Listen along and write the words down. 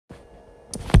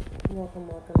Welcome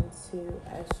to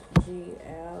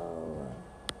SGL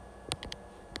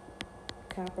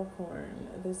Capricorn.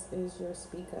 This is your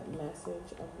speak up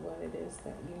message of what it is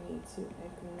that you need to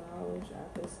acknowledge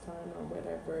at this time, or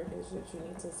whatever it is that you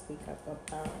need to speak up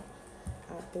about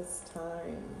at this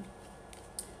time.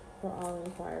 For all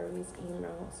inquiries,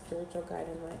 email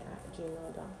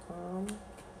spiritualguidinglight@gmail.com.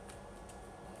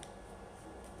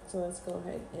 So let's go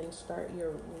ahead and start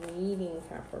your reading,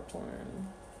 Capricorn.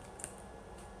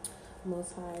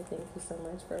 Most High, thank you so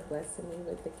much for blessing me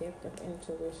with the gift of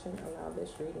intuition. Allow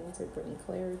this reading to bring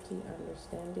clarity,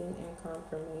 understanding, and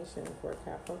confirmation for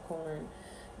Capricorn.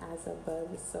 As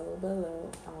above, so below.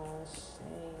 Ashe.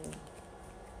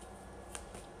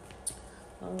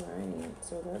 Alright,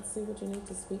 so let's see what you need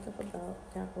to speak up about,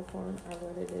 Capricorn, or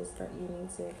what it is that you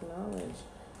need to acknowledge.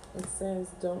 It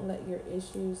says, don't let your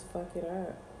issues fuck it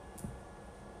up.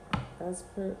 That's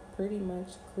pretty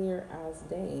much clear as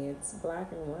day. It's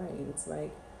black and white. It's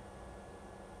like,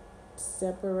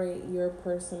 separate your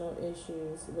personal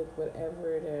issues with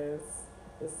whatever it is.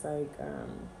 It's like,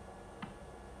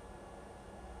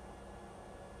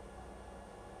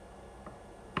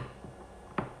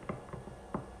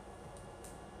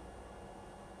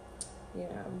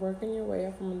 yeah, working your way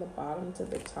up from the bottom to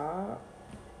the top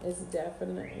is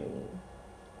definitely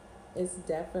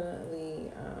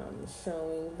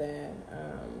showing that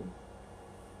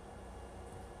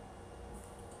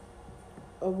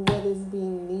of what is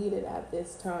being needed at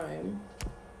this time.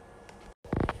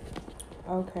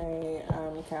 Okay,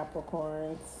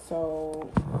 Capricorn. So,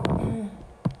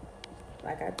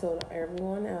 like I told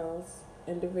everyone else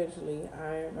individually,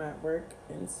 I am at work,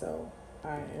 and so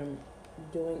I am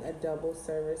doing a double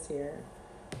service here.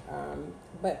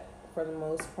 But for the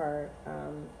most part,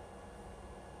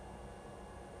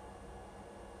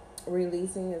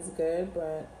 releasing is good,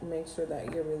 but make sure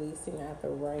that you're releasing at the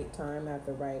right time, at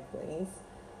the right place.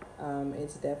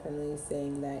 It's definitely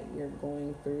saying that you're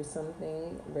going through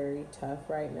something very tough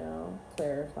right now.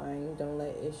 Clarifying, don't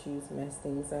let issues mess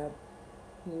things up.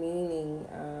 Meaning,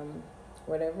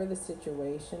 whatever the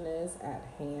situation is at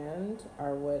hand,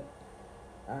 or what,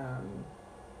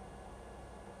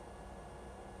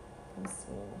 let's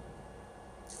see.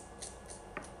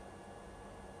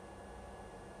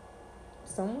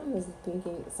 Someone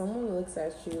looks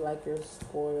at you like you're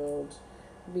spoiled,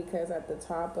 because at the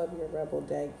top of your rebel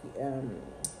deck,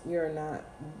 you're not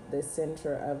the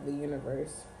center of the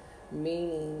universe,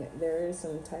 meaning there is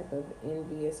some type of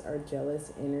envious or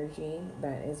jealous energy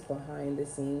that is behind the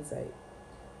scenes that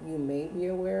you may be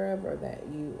aware of, or that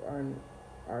you're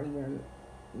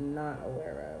not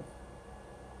aware of.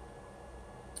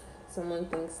 Someone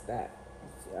thinks that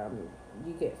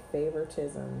you get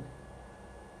favoritism.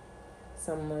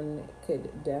 Someone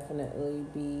could definitely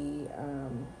be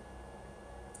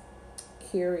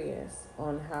curious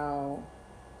on how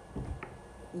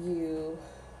you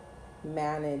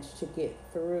manage to get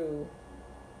through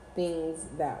things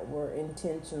that were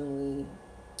intentionally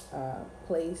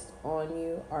placed on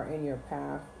you or in your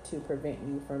path to prevent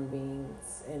you from being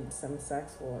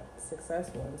successful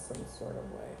in some sort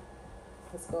of way.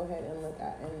 Let's go ahead and look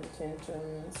at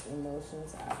intentions,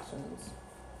 emotions, actions,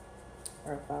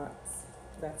 or thoughts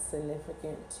that's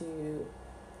significant to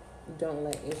don't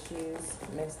let issues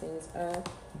mess things up,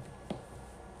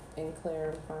 and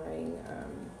clarifying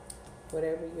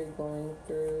whatever you're going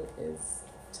through is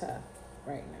tough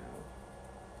right now.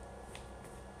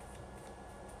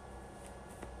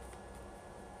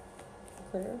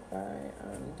 Clarify,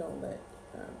 don't let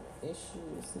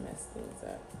issues mess things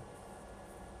up.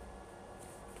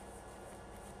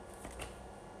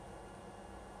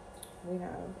 We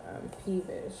have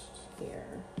peevish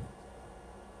here.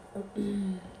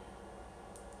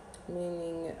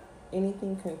 Meaning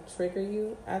anything can trigger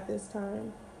you at this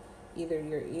time. Either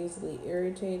you're easily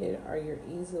irritated or you're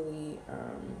easily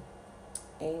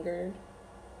angered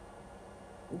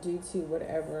due to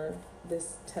whatever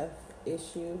this tough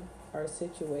issue or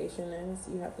situation is.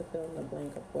 You have to fill in the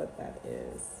blank of what that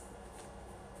is.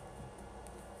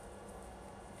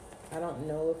 I don't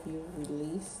know if you've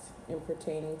released in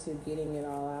pertaining to getting it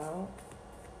all out,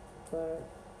 but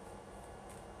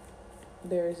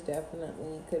there's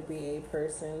definitely could be a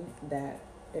person that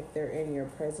if they're in your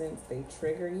presence, they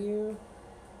trigger you,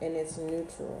 and it's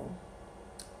neutral.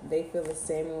 They feel the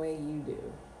same way you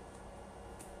do.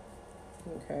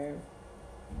 Okay.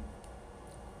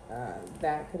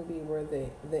 That can be where the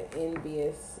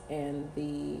envious and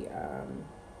the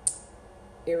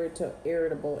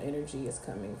irritable energy is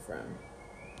coming from.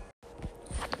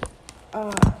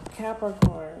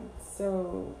 Capricorn.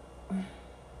 So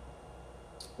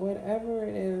whatever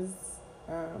it is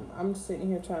I'm sitting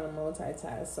here trying to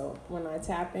multitask. So when I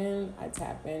tap in,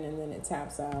 and then it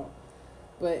taps out.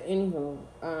 But anywho,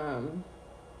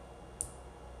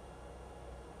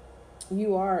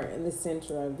 you are in the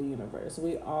center of the universe.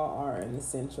 We all are in the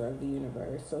center of the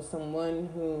universe. So someone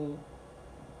who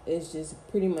is just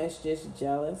pretty much just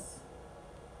jealous,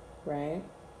 right?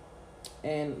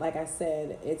 And like I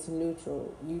said, it's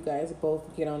neutral. You guys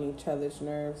both get on each other's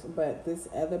nerves. But this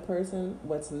other person,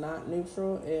 what's not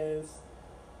neutral is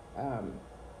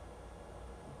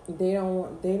they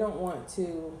don't want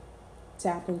to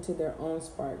tap into their own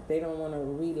spark. They don't want to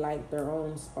relight their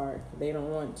own spark. They don't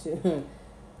want to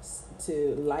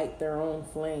to light their own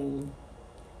flame.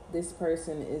 This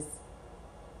person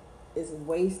is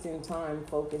wasting time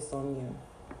focused on you.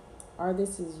 Or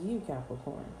this is you,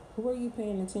 Capricorn. Who are you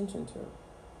paying attention to?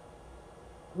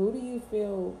 Who do you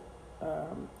feel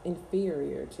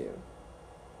inferior to?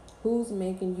 Who's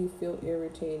making you feel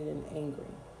irritated and angry?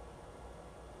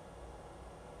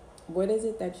 What is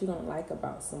it that you don't like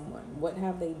about someone? What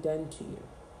have they done to you?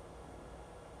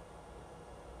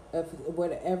 Of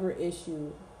whatever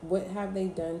issue, what have they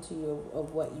done to you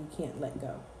of what you can't let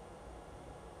go?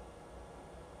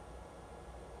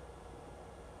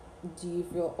 Do you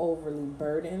feel overly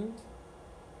burdened?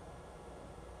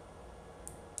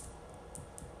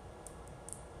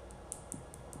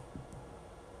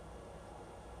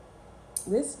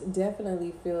 This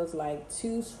definitely feels like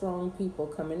two strong people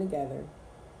coming together,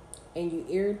 and you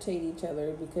irritate each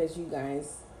other because you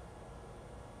guys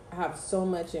have so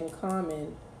much in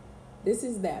common. This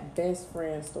is that best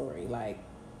friend story. Like,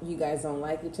 you guys don't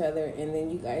like each other, and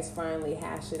then you guys finally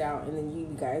hash it out, and then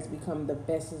you guys become the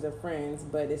bestest of friends,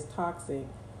 but it's toxic.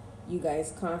 You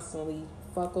guys constantly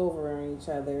fuck over on each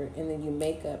other, and then you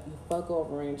make up, you fuck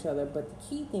over on each other. But the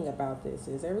key thing about this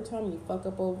is every time you fuck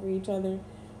up over each other,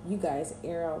 you guys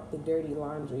air out the dirty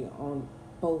laundry on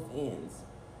both ends.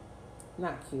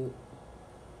 Not cute.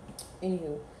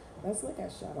 Anywho, let's look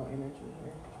at shadow energy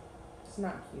here. It's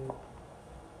not cute.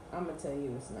 I'm going to tell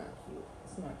you it's not cute.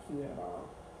 It's not cute at all.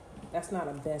 That's not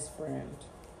a best friend,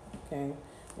 okay?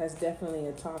 That's definitely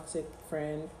a toxic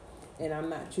friend, and I'm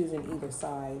not choosing either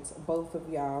sides. Both of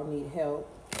y'all need help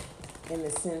in the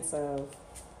sense of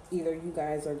either you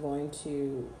guys are going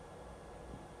to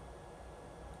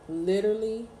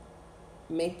literally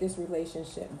make this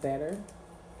relationship better,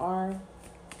 or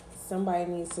somebody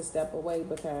needs to step away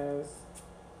because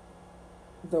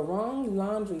the wrong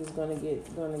laundry is gonna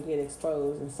get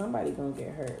exposed, and somebody gonna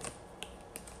get hurt.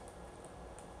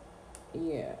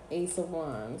 Yeah, Ace of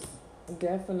Wands,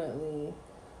 definitely.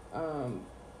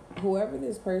 Whoever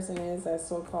this person is that's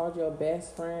so called your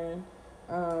best friend,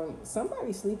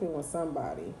 somebody sleeping with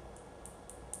somebody,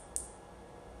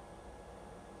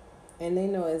 and they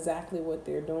know exactly what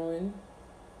they're doing,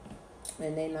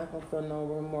 and they not gonna feel no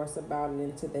remorse about it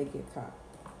until they get caught.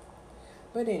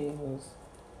 But anywho's,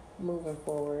 moving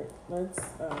forward, let's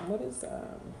what is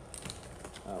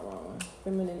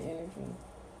feminine energy.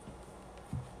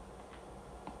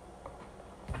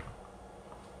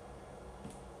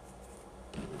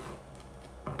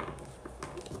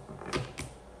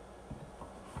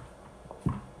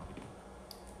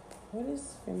 What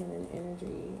is feminine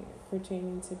energy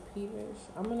pertaining to peevish?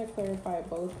 I'm going to clarify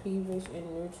both peevish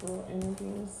and neutral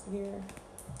energies here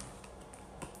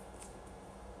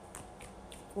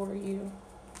for you.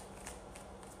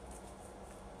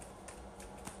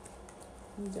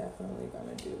 I'm definitely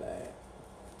going to do that.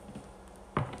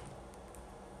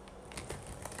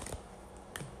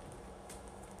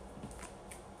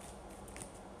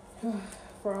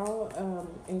 For all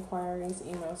inquiries,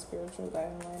 email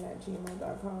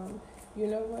spiritualguideline@gmail.com. You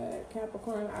know what,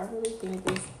 Capricorn? I really think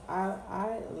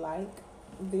I like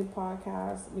the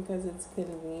podcast because it's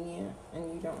convenient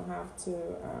and you don't have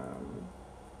to.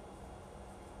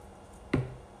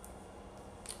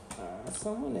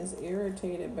 Someone is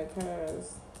irritated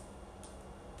because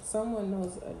someone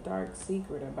knows a dark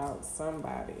secret about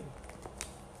somebody.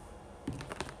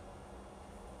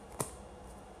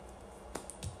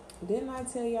 Didn't I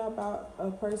tell y'all about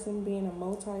a person being a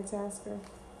multitasker,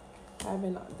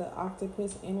 having the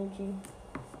octopus energy?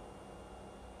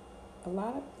 A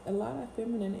lot of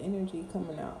feminine energy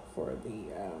coming out for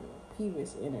the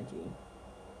peevish energy.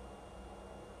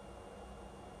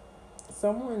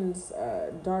 Someone's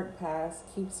dark past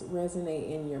keeps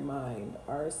resonating in your mind,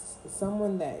 or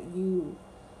someone that you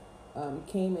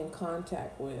came in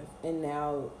contact with, and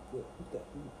now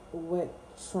what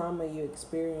trauma you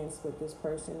experienced with this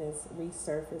person is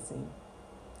resurfacing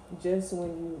just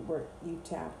when you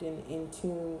tapped in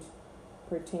tuned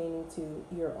pertaining to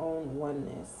your own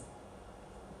oneness.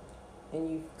 and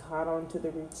you've caught on to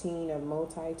the routine of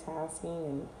multitasking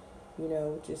and,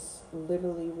 just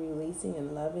literally releasing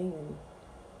and loving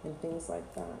and things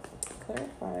like that.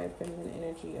 Clarify feminine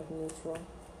energy of neutral.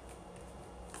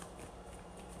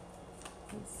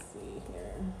 Let's see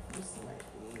here. This might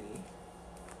be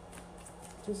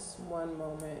just one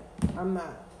moment. I'm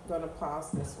not going to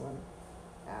pause this one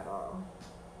at all.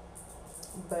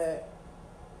 But,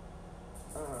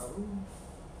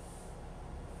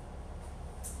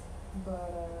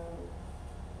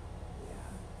 yeah.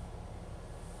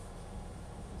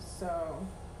 So,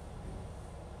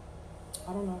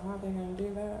 I don't know how they're going to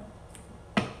do that.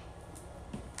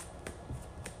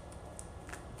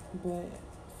 But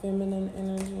feminine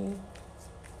energy.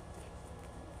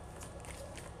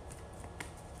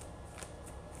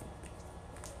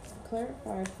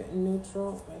 Clarify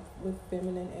neutral with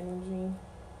feminine energy.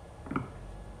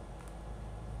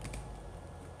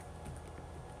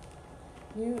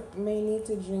 You may need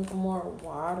to drink more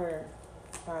water,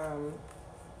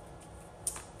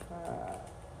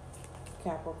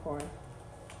 Capricorn,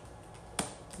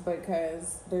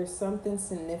 because there's something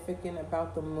significant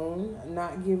about the moon,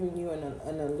 not giving you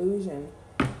an illusion,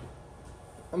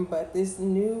 but this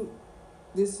new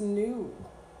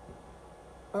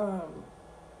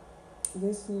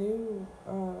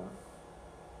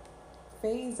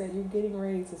phase that you're getting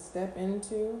ready to step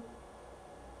into,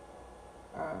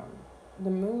 the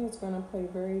moon is going to play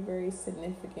very, very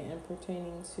significant in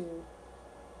pertaining to,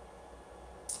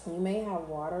 you may have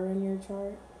water in your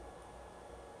chart.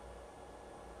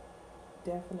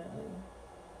 Definitely.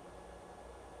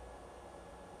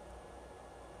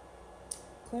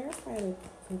 Clarify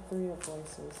the Three of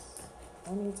Voices.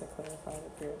 I need to clarify the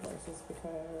Three of Voices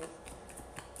because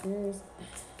there's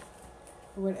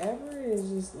whatever is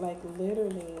just like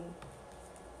literally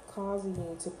causing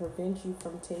you to prevent you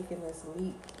from taking this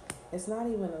leap. It's not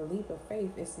even a leap of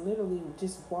faith. It's literally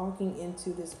just walking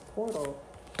into this portal.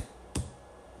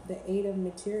 The Eight of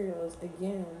Materials,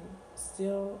 again,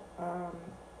 still,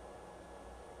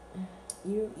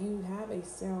 you have a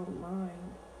sound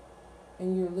mind,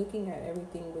 and you're looking at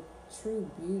everything with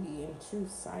true beauty and true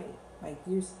sight. Like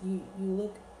you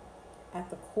look at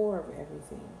the core of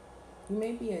everything. You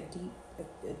may be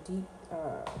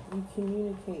you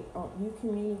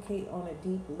communicate on a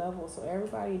deep level, so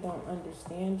everybody don't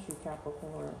understand you,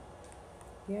 Capricorn.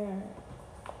 Yeah.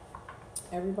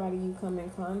 Everybody you come in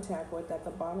contact with, at the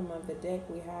bottom of the deck,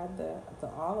 we have the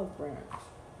olive branch.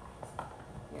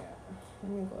 Yeah.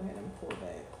 Let me go ahead and pull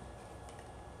that.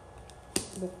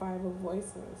 The Five of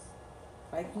Voices.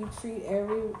 Like you treat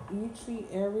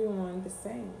everyone the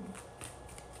same.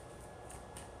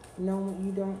 No,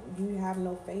 you have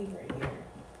no favorite here,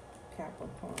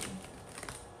 Capricorn.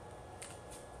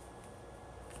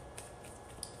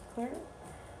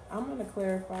 I'm going to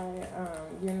clarify,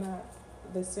 you're not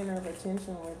the center of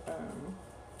attention with,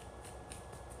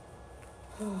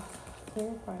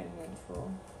 clarify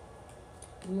neutral.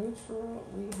 Neutral,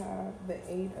 we have the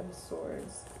Eight of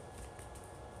Swords.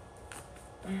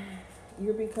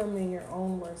 You're becoming your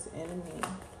own worst enemy.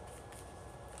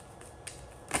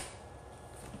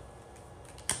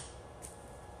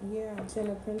 Yeah, Ten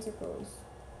of Pentacles.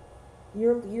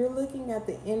 You're looking at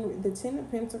the Ten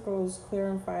of Pentacles,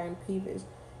 clarifying peevish.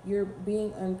 You're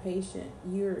being impatient.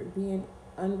 You're being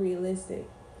unrealistic.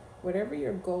 Whatever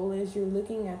your goal is, you're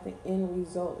looking at the end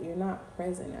result. You're not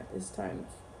present at this time,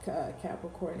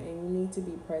 Capricorn, and you need to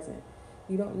be present.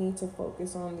 You don't need to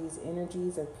focus on these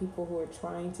energies of people who are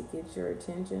trying to get your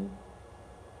attention.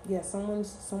 Yeah,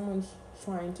 someone's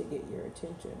trying to get your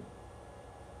attention,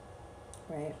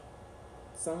 right?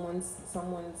 Someone's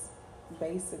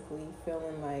basically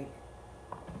feeling like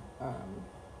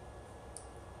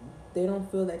they don't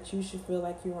feel that you should feel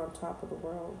like you're on top of the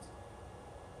world.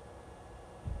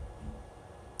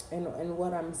 And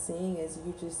what I'm seeing is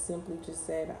you just simply just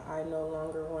said, I no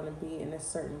longer want to be in a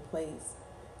certain place.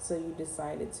 So you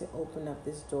decided to open up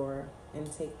this door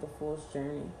and take the fool's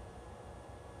journey.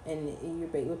 And you're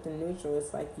with the neutral,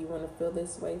 it's like you want to feel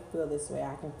this way,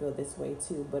 I can feel this way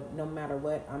too. But no matter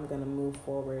what, I'm going to move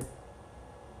forward.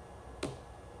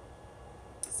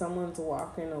 Someone's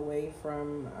walking away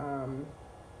from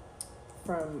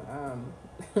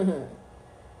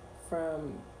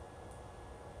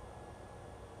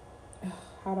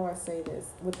how do I say this?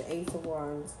 With the Ace of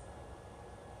Wands,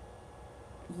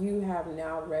 you have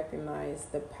now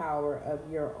recognized the power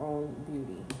of your own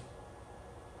beauty.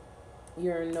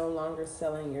 You're no longer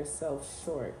selling yourself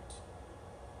short.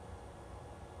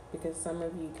 Because some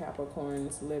of you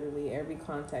Capricorns, literally every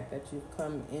contact that you've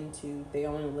come into, they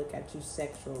only look at you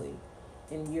sexually.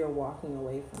 And you're walking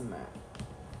away from that.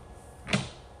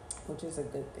 Which is a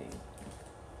good thing.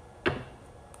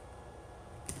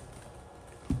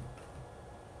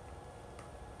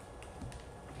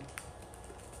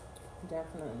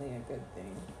 definitely a good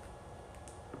thing.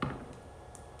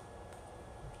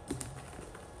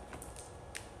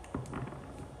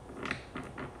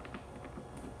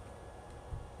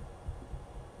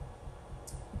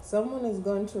 Someone is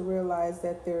going to realize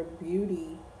that their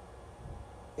beauty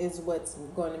is what's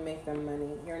going to make them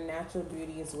money. Your natural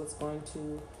beauty is what's going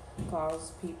to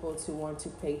cause people to want to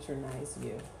patronize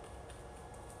you.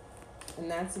 And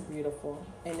that's beautiful.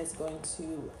 And it's going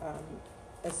to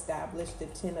establish the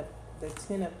ten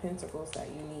of Pentacles that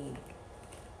you need.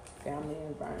 Family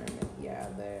environment. Yeah,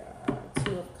 the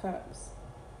Two of Cups.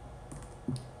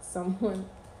 Someone,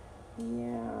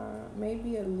 yeah,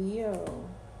 maybe a Leo.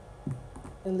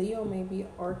 A Leo may be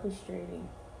orchestrating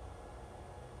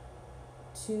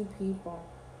two people.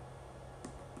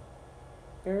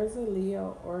 There's a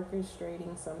Leo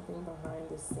orchestrating something behind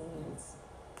the scenes.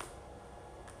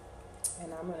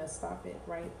 And I'm going to stop it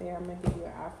right there. I'm going to give you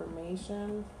an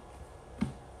affirmation.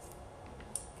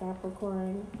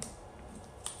 Capricorn,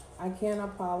 I can't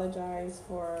apologize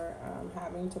for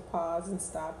having to pause and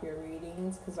stop your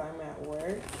readings because I'm at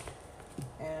work.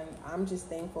 And I'm just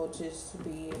thankful just to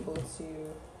be able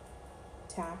to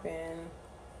tap in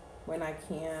when I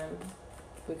can,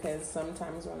 because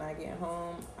sometimes when I get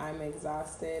home, I'm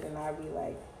exhausted and I'll be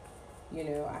like,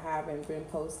 I haven't been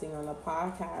posting on the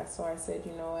podcast. So I said,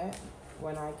 you know what?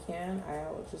 When I can,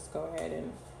 I'll just go ahead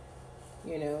and,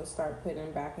 start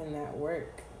putting back in that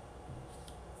work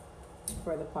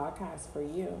for the podcast for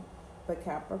you. But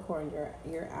Capricorn,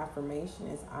 your affirmation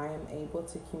is, I am able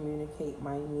to communicate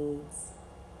my needs.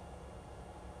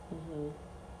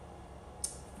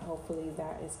 Hopefully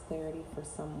that is clarity for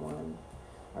someone.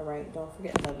 All right, don't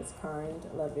forget, love is kind,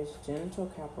 love is gentle,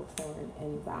 Capricorn,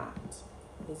 and that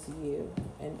is you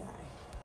and I.